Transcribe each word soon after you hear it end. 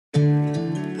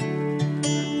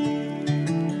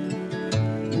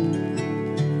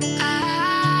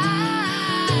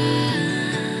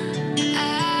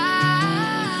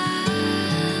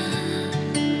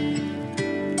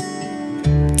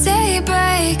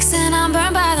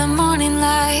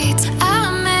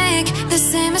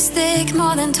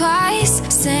think twice.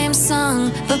 Same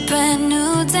song, but brand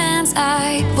new dance.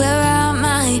 I wear out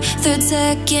my third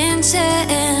second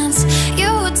chance.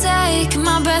 You take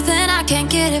my breath and I can't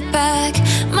get it back.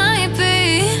 Might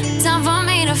be time for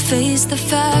me to face the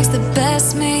facts. The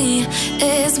best me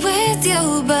is with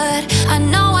you, but I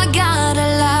know I got a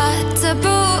lot to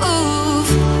prove.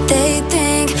 They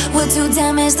think we're too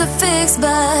damaged to fix,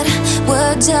 but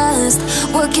we're just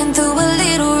working through a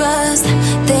little rust.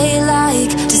 They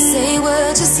like to say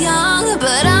we're just young,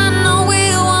 but I know we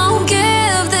won't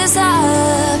give this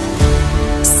up.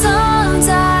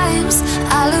 Sometimes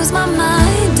I lose my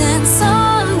mind, and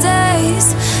some days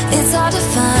it's hard to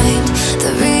find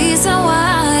the reason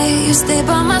why you stay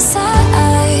by my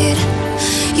side.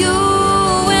 You